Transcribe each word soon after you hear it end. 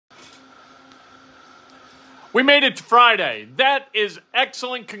We made it to Friday. That is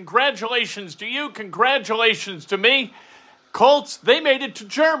excellent. Congratulations to you. Congratulations to me. Colts, they made it to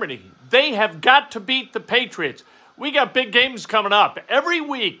Germany. They have got to beat the Patriots. We got big games coming up. Every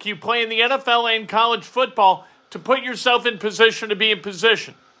week you play in the NFL and college football to put yourself in position to be in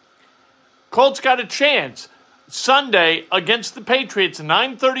position. Colts got a chance Sunday against the Patriots,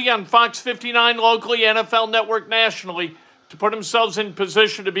 9:30 on Fox 59 locally, NFL Network nationally, to put themselves in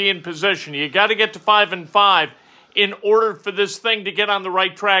position to be in position. You got to get to 5-5 in order for this thing to get on the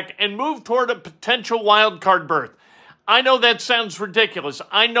right track and move toward a potential wild card berth. I know that sounds ridiculous.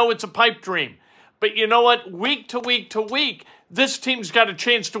 I know it's a pipe dream. But you know what? Week to week to week, this team's got a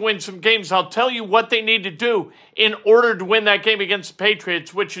chance to win some games. I'll tell you what they need to do in order to win that game against the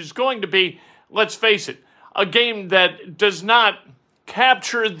Patriots, which is going to be, let's face it, a game that does not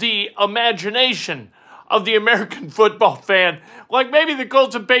capture the imagination of the American football fan like maybe the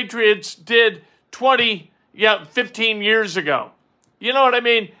Colts and Patriots did 15 years ago. You know what I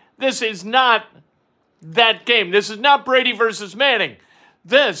mean? This is not that game. This is not Brady versus Manning.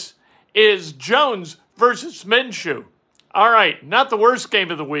 This is Jones versus Minshew. All right, not the worst game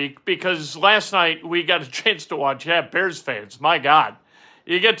of the week because last night we got a chance to watch, Bears fans, my God.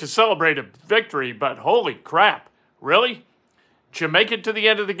 You get to celebrate a victory, but holy crap, really? Did you make it to the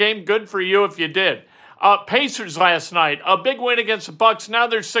end of the game? Good for you if you did. Pacers last night, a big win against the Bucks. Now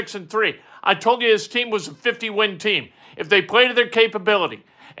they're 6-3. I told you this team was a 50-win team. If they play to their capability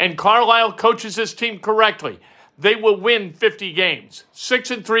and Carlisle coaches this team correctly, they will win 50 games.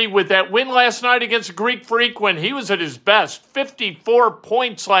 6-3 with that win last night against a Greek Freak when he was at his best. 54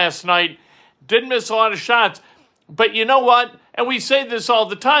 points last night. Didn't miss a lot of shots. But you know what? And we say this all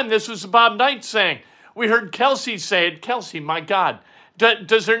the time. This was Bob Knight saying. We heard Kelsey say it. Kelsey, my God.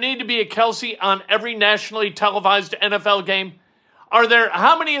 Does there need to be a Kelsey on every nationally televised NFL game?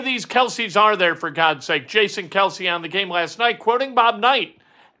 How many of these Kelseys are there, for God's sake? Jason Kelsey on the game last night, quoting Bob Knight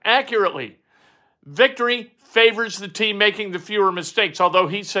accurately. Victory favors the team making the fewer mistakes, although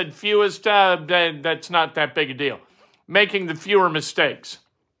he said fewest, that's not that big a deal. Making the fewer mistakes.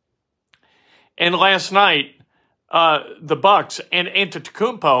 And last night, the Bucks and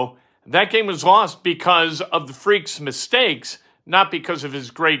Antetokounmpo, that game was lost because of the Freak's mistakes, not because of his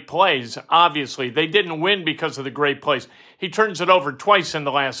great plays. Obviously, they didn't win because of the great plays. He turns it over twice in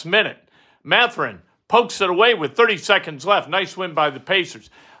the last minute. Mathurin pokes it away with 30 seconds left. Nice win by the Pacers.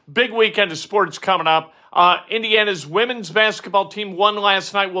 Big weekend of sports coming up. Indiana's women's basketball team won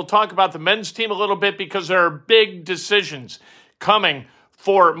last night. We'll talk about the men's team a little bit because there are big decisions coming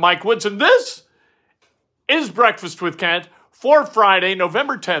for Mike Woodson. This is Breakfast with Kent for Friday,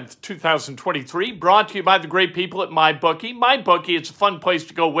 November 10th, 2023, brought to you by the great people at MyBookie. MyBookie, it's a fun place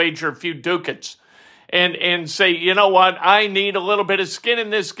to go wager a few ducats and say, you know what, I need a little bit of skin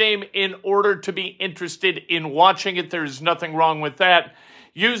in this game in order to be interested in watching it. There's nothing wrong with that.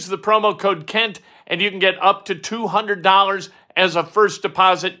 Use the promo code Kent, and you can get up to $200 as a first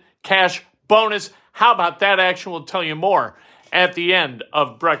deposit cash bonus. How about that action? We'll tell you more at the end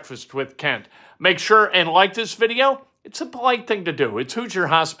of Breakfast with Kent. Make sure and like this video. It's a polite thing to do. It's Hoosier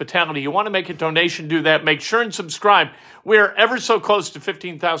Hospitality. You want to make a donation, do that. Make sure and subscribe. We are ever so close to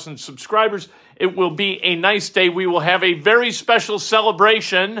 15,000 subscribers. It will be a nice day. We will have a very special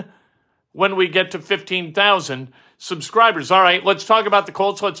celebration when we get to 15,000 subscribers. All right, let's talk about the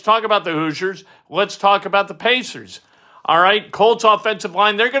Colts. Let's talk about the Hoosiers. Let's talk about the Pacers. All right, Colts offensive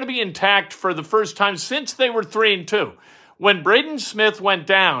line, they're going to be intact for the first time since they were 3-2. When Braden Smith went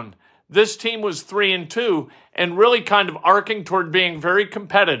down, this team was 3-2 and really kind of arcing toward being very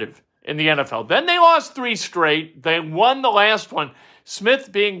competitive in the NFL. Then they lost 3 straight. They won the last one.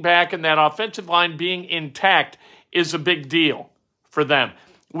 Smith being back and that offensive line being intact is a big deal for them.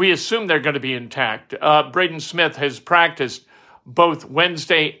 We assume they're going to be intact. Braden Smith has practiced both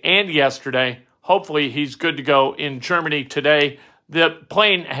Wednesday and yesterday. Hopefully he's good to go in Germany today. The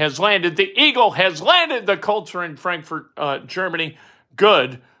plane has landed. The Eagle has landed. The Colts are in Frankfurt, Germany.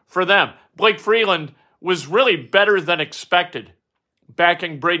 Good for them. Blake Freeland was really better than expected,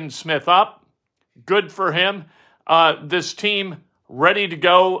 backing Braden Smith up. Good for him. This team ready to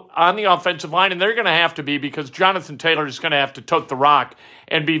go on the offensive line, and they're going to have to be because Jonathan Taylor is going to have to tote the rock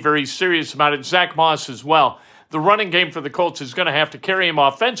and be very serious about it. Zach Moss as well. The running game for the Colts is going to have to carry him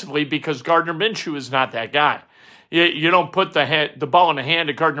offensively because Gardner Minshew is not that guy. You don't put the ball in the hand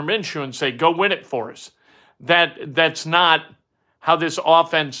of Gardner Minshew and say, go win it for us. That's not how this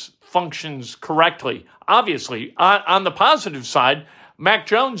offense functions correctly. Obviously, on the positive side, Mac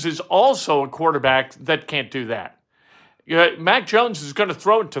Jones is also a quarterback that can't do that. Mac Jones is going to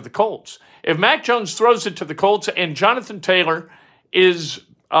throw it to the Colts. If Mac Jones throws it to the Colts and Jonathan Taylor is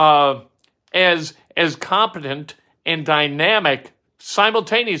as as competent and dynamic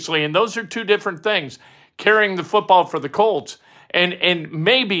simultaneously. And those are two different things, carrying the football for the Colts and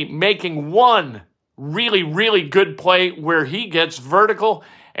maybe making one really, really good play where he gets vertical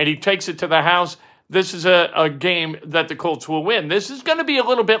and he takes it to the house. This is a game that the Colts will win. This is going to be a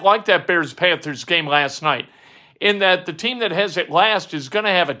little bit like that Bears-Panthers game last night, in that the team that has it last is going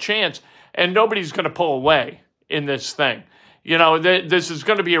to have a chance, and nobody's going to pull away in this thing. You know, this is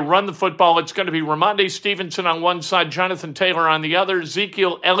going to be a run the football. It's going to be Ramondre Stevenson on one side, Jonathan Taylor on the other,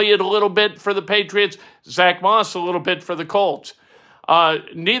 Ezekiel Elliott a little bit for the Patriots, Zach Moss a little bit for the Colts.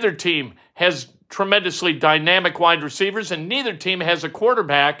 Neither team has tremendously dynamic wide receivers, and neither team has a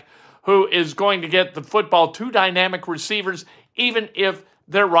quarterback who is going to get the football to dynamic receivers, even if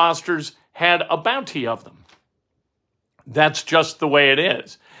their rosters had a bounty of them. That's just the way it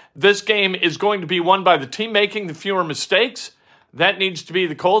is. This game is going to be won by the team making the fewer mistakes. That needs to be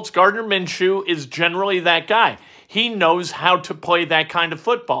the Colts. Gardner Minshew is generally that guy. He knows how to play that kind of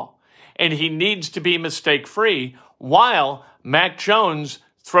football, and he needs to be mistake-free while Mac Jones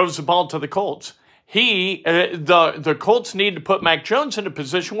throws the ball to the Colts. The Colts need to put Mac Jones in a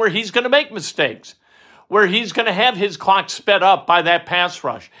position where he's going to make mistakes, where he's going to have his clock sped up by that pass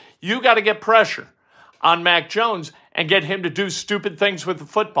rush. You got to get pressure on Mac Jones and get him to do stupid things with the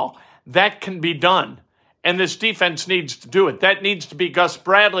football. That can be done, and this defense needs to do it. That needs to be Gus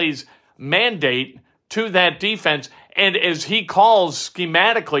Bradley's mandate to that defense. And as he calls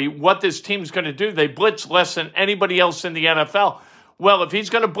schematically what this team's going to do, they blitz less than anybody else in the NFL. Well, if he's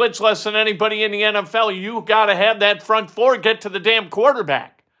going to blitz less than anybody in the NFL, you got to have that front four get to the damn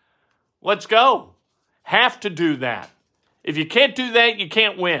quarterback. Let's go. Have to do that. If you can't do that, you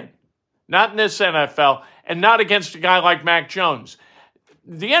can't win. Not in this NFL, and not against a guy like Mac Jones.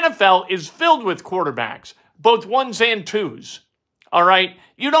 The NFL is filled with quarterbacks, both ones and twos. All right?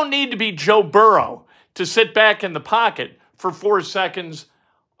 You don't need to be Joe Burrow to sit back in the pocket for 4 seconds,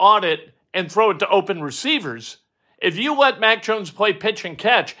 audit, and throw it to open receivers. If you let Mac Jones play pitch and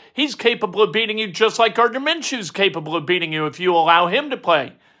catch, he's capable of beating you just like Gardner Minshew's capable of beating you if you allow him to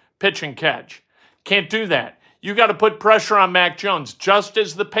play pitch and catch. Can't do that. You got to put pressure on Mac Jones, just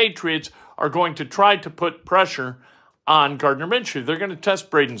as the Patriots are going to try to put pressure on Gardner Minshew. They're going to test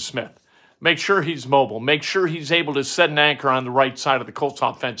Braden Smith. Make sure he's mobile. Make sure he's able to set an anchor on the right side of the Colts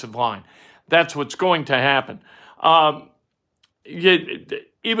offensive line. That's what's going to happen. Ebukam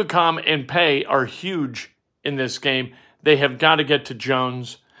and Pay are huge in this game. They have got to get to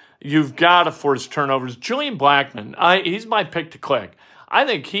Jones. You've got to force turnovers. Julian Blackmon, he's my pick to click. I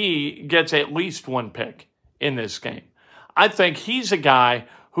think he gets at least one pick in this game. I think he's a guy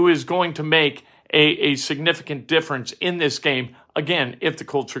who is going to make a significant difference in this game, again, if the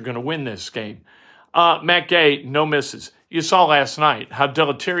Colts are going to win this game. Matt Gay, no misses. You saw last night how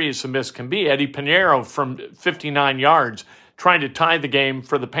deleterious a miss can be. Eddie Pinheiro from 59 yards trying to tie the game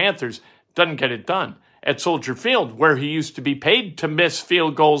for the Panthers doesn't get it done at Soldier Field, where he used to be paid to miss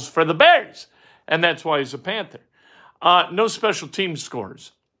field goals for the Bears, and that's why he's a Panther. No special teams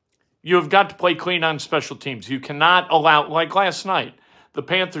scores. You have got to play clean on special teams. You cannot allow, like last night, the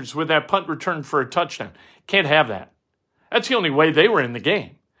Panthers with that punt return for a touchdown. Can't have that. That's the only way they were in the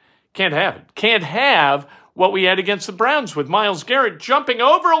game. Can't have it. Can't have what we had against the Browns with Myles Garrett jumping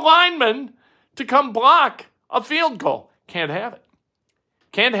over a lineman to come block a field goal. Can't have it.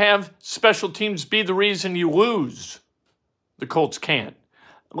 Can't have special teams be the reason you lose. The Colts can't.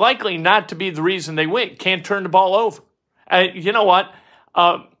 Likely not to be the reason they win. Can't turn the ball over. You know what?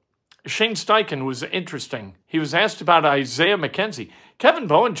 Shane Steichen was interesting. He was asked about Isaiah McKenzie. Kevin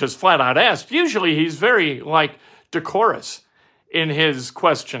Bowen just flat out asked. Usually he's very, decorous in his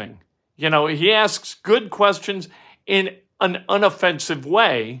questioning. You know, he asks good questions in an unoffensive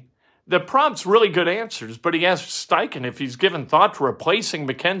way that prompts really good answers, but he asked Steichen if he's given thought to replacing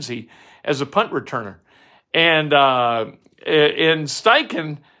McKenzie as a punt returner. And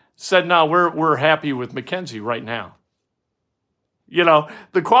Steichen said, no, we're happy with McKenzie right now. You know,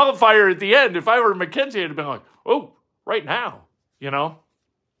 the qualifier at the end, if I were McKenzie, I'd have been like, oh, right now, you know.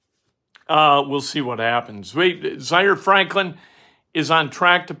 We'll see what happens. Zaire Franklin is on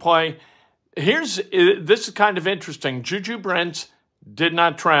track to play. This is kind of interesting. Juju Brents did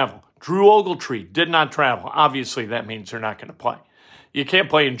not travel. Drew Ogletree did not travel. Obviously, that means they're not going to play. You can't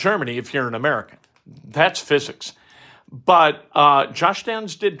play in Germany if you're an American. That's physics. But Josh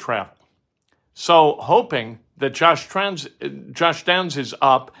Downs did travel. So hoping that Josh Downs is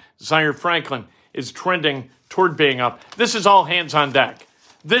up, Zaire Franklin is trending toward being up. This is all hands on deck.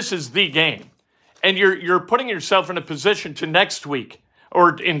 This is the game. And you're putting yourself in a position to next week,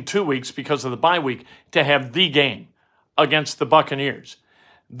 or in 2 weeks because of the bye week, to have the game against the Buccaneers.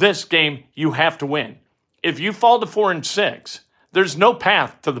 this game you have to win. If you fall to 4-6, there's no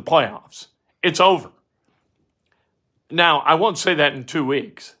path to the playoffs. It's over. Now, I won't say that in 2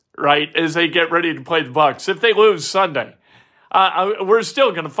 weeks, right, as they get ready to play the Bucs. If they lose Sunday, we're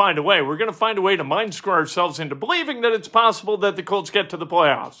still going to find a way. We're going to find a way to mind screw ourselves into believing that it's possible that the Colts get to the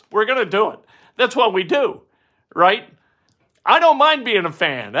playoffs. We're going to do it. That's what we do, right? I don't mind being a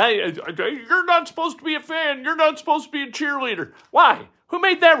fan. You're not supposed to be a fan. You're not supposed to be a cheerleader. Why? Who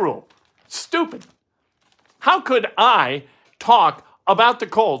made that rule? Stupid. How could I talk about the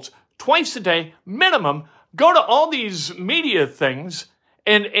Colts twice a day, minimum, go to all these media things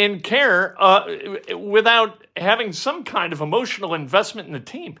and care without having some kind of emotional investment in the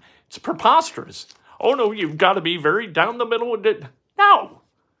team? It's preposterous. Oh, no, you've got to be very down the middle with it. No,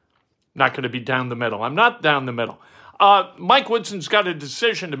 not going to be down the middle. I'm not down the middle. Mike Woodson's got a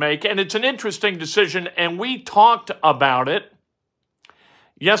decision to make, and it's an interesting decision, and we talked about it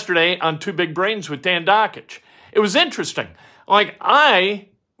yesterday on Two Big Brains with Dan Dockich. It was interesting.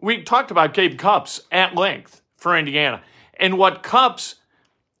 We talked about Gabe Cupps at length for Indiana and what Cupps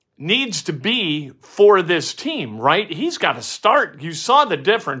needs to be for this team, right? He's got to start. You saw the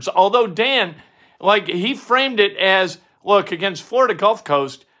difference. Although Dan, he framed it as, look, against Florida Gulf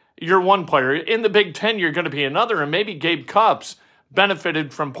Coast, you're one player. In the Big Ten, you're going to be another, and maybe Gabe Cupps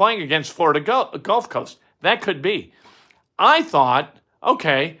benefited from playing against Florida Gulf Coast. That could be. I thought,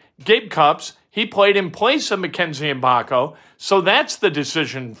 okay, Gabe Cupps, he played in place of Mackenzie Mbako, so that's the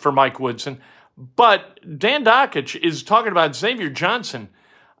decision for Mike Woodson. But Dan Dockich is talking about Xavier Johnson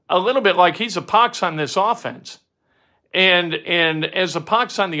a little bit like he's a pox on this offense. And as a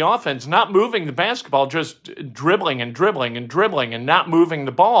pox on the offense, not moving the basketball, just dribbling and dribbling and dribbling and not moving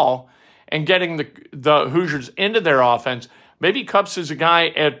the ball and getting the Hoosiers into their offense. Maybe Cupps is a guy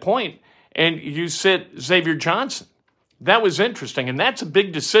at point and you sit Xavier Johnson. That was interesting, and that's a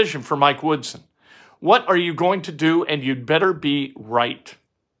big decision for Mike Woodson. What are you going to do? And you'd better be right.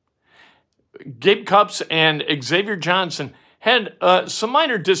 Gabe Cupps and Xavier Johnson had some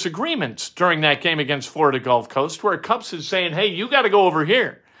minor disagreements during that game against Florida Gulf Coast where Cupps is saying, hey, you got to go over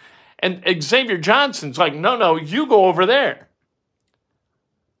here. And Xavier Johnson's like, no, you go over there.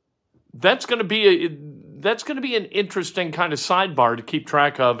 That's going to be an interesting kind of sidebar to keep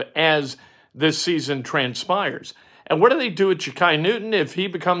track of as this season transpires. And what do they do with Ja'Kai Newton if he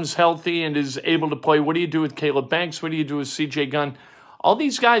becomes healthy and is able to play? What do you do with Caleb Banks? What do you do with C.J. Gunn? All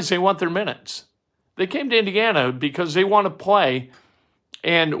these guys, they want their minutes. They came to Indiana because they want to play,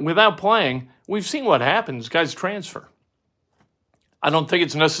 and without playing, we've seen what happens. Guys transfer. I don't think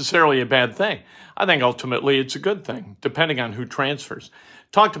it's necessarily a bad thing. I think ultimately it's a good thing, depending on who transfers.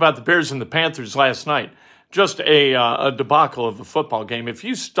 Talked about the Bears and the Panthers last night. Just a debacle of a football game. If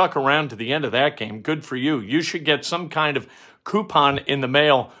you stuck around to the end of that game, good for you. You should get some kind of coupon in the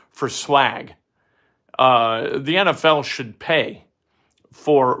mail for swag. The NFL should pay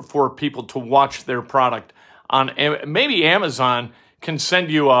for people to watch their product on. Maybe Amazon can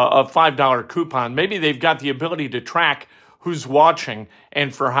send you a $5 coupon. Maybe they've got the ability to track who's watching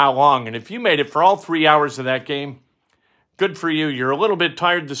and for how long. And if you made it for all 3 hours of that game, good for you. You're a little bit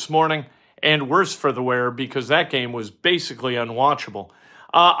tired this morning. And worse for the wear because that game was basically unwatchable.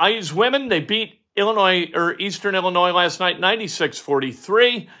 IU's women, they beat Eastern Illinois last night,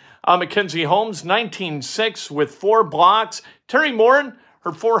 96-43. Mackenzie Holmes, 19-6 with 4 blocks. Terry Morin,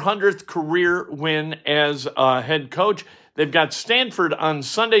 her 400th career win as head coach. They've got Stanford on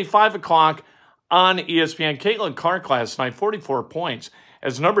Sunday, 5 o'clock on ESPN. Caitlin Clark last night, 44 points.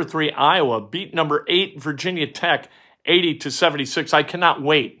 As number 3, Iowa beat number 8, Virginia Tech, 80-76. I cannot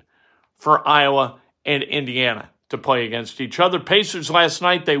wait for Iowa and Indiana to play against each other. Pacers last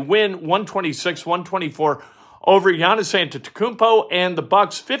night, they win 126-124 over Giannis Antetokounmpo and the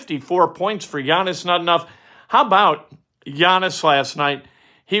Bucks. 54 points for Giannis, not enough. How about Giannis last night?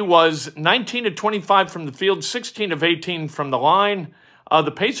 He was 19-25 from the field, 16-18 from the line.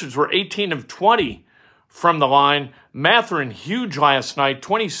 The Pacers were 18-20 from the line. Mathurin, huge last night,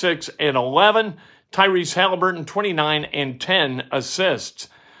 26-11. Tyrese Halliburton, 29-10 assists.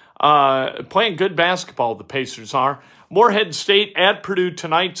 Playing good basketball, the Pacers are. Morehead State at Purdue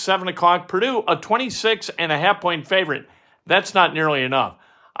tonight, 7 o'clock. Purdue, a 26.5-point favorite. That's not nearly enough.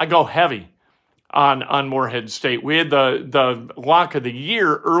 I go heavy on Morehead State. We had the lock of the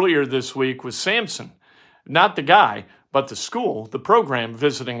year earlier this week with Sampson. Not the guy, but the school, the program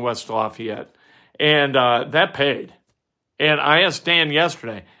visiting West Lafayette. And that paid. And I asked Dan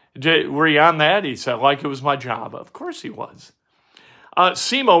yesterday, were you on that? He said, like it was my job. Of course he was.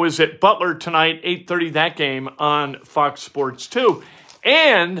 SEMO is at Butler tonight, 8:30, that game on Fox Sports 2.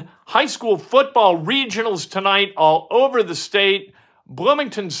 And high school football regionals tonight all over the state.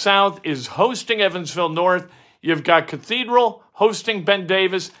 Bloomington South is hosting Evansville North. You've got Cathedral hosting Ben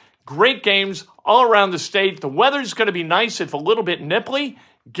Davis. Great games all around the state. The weather's going to be nice, if a little bit nipply.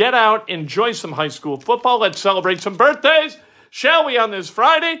 Get out, enjoy some high school football. Let's celebrate some birthdays, shall we, on this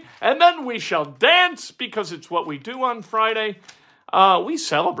Friday? And then we shall dance, because it's what we do on Friday. We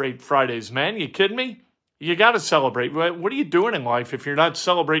celebrate Fridays, man. You kidding me? You got to celebrate. What are you doing in life if you're not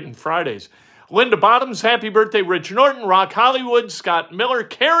celebrating Fridays? Linda Bottoms, happy birthday. Rich Norton, Rock Hollywood, Scott Miller,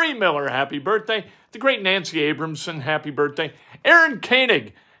 Carrie Miller, happy birthday. The great Nancy Abramson, happy birthday. Aaron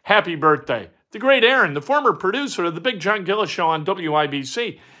Koenig, happy birthday. The great Aaron, the former producer of the Big John Gillis Show on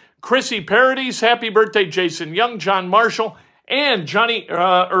WIBC. Chrissy Parodies, happy birthday. Jason Young, John Marshall, and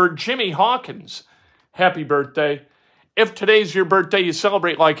Jimmy Hawkins, happy birthday. If today's your birthday, you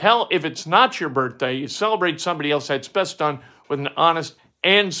celebrate like hell. If it's not your birthday, you celebrate somebody else. That's best done with an honest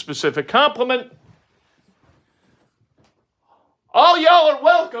and specific compliment. All y'all are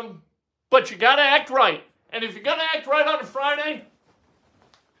welcome, but you got to act right. And if you're going to act right on a Friday,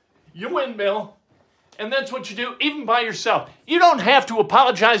 you windmill. And that's what you do, even by yourself. You don't have to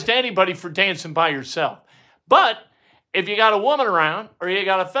apologize to anybody for dancing by yourself. But if you got a woman around or you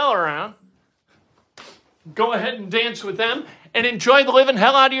got a fella around, go ahead and dance with them and enjoy the living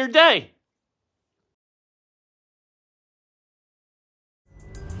hell out of your day.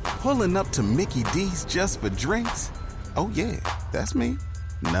 Pulling up to Mickey D's just for drinks? Oh yeah, that's me.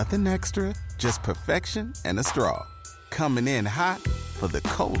 Nothing extra, just perfection and a straw. Coming in hot for the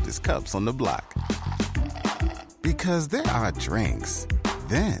coldest cups on the block. Because there are drinks.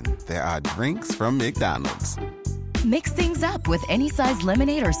 Then there are drinks from McDonald's. Mix things up with any size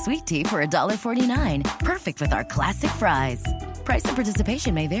lemonade or sweet tea for $1.49. Perfect with our classic fries. Price and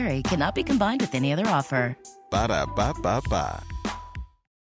participation may vary. Cannot be combined with any other offer. Ba-da-ba-ba-ba.